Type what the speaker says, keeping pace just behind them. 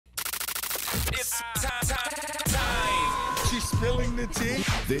It's time. She's spilling the tea.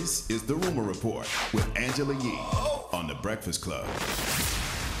 This is The Rumor Report with Angela Yee on The Breakfast Club.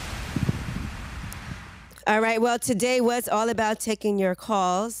 All right, well, today was all about taking your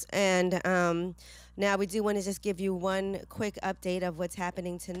calls, and now we do want to just give you one quick update of what's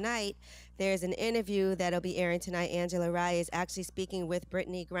happening tonight. There's an interview that'll be airing tonight. Angela Rye is actually speaking with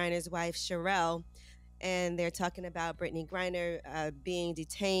Brittney Griner's wife, Cherelle, and they're talking about Brittney Griner being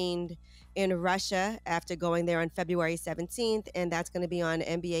detained in Russia after going there on February 17th, and that's going to be on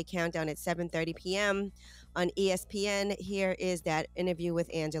NBA Countdown at 7:30 p.m. on ESPN. Here is that interview with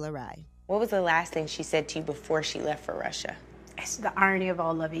Angela Rye. What was the last thing she said to you before she left for Russia? It's the irony of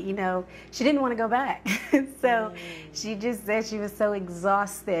all of it. You know, she didn't want to go back. So she just said she was so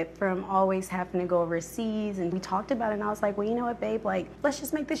exhausted from always having to go overseas. And we talked about it, and I was like, well, you know what, babe? Like, let's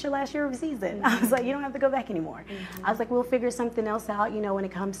just make this your last year overseas then. I was like, you don't have to go back anymore. I was like, we'll figure something else out, you know, when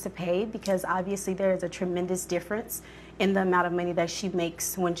it comes to pay, because obviously there is a tremendous difference in the amount of money that she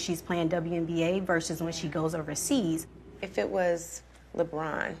makes when she's playing WNBA versus when she goes overseas. If it was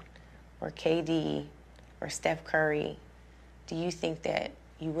LeBron or KD or Steph Curry, do you think that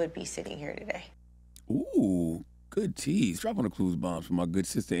you would be sitting here today? Ooh, good tease. Dropping the clues bombs from my good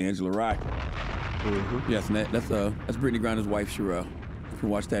sister Angela Rye. Yes, and that's Brittney Griner's wife, Cherelle. You can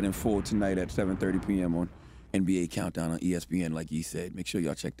watch that in full tonight at 7:30 p.m. on NBA Countdown on ESPN, like you said. Make sure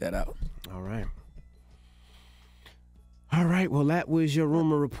y'all check that out. All right. All right, well, that was your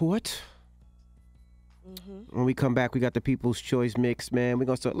rumor report. When we come back, we got the People's Choice mix, man.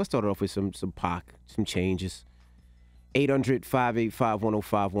 Let's start it off with some Pac, some changes.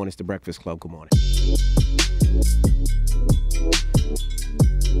 800-585-1051. It's The Breakfast Club. Good morning.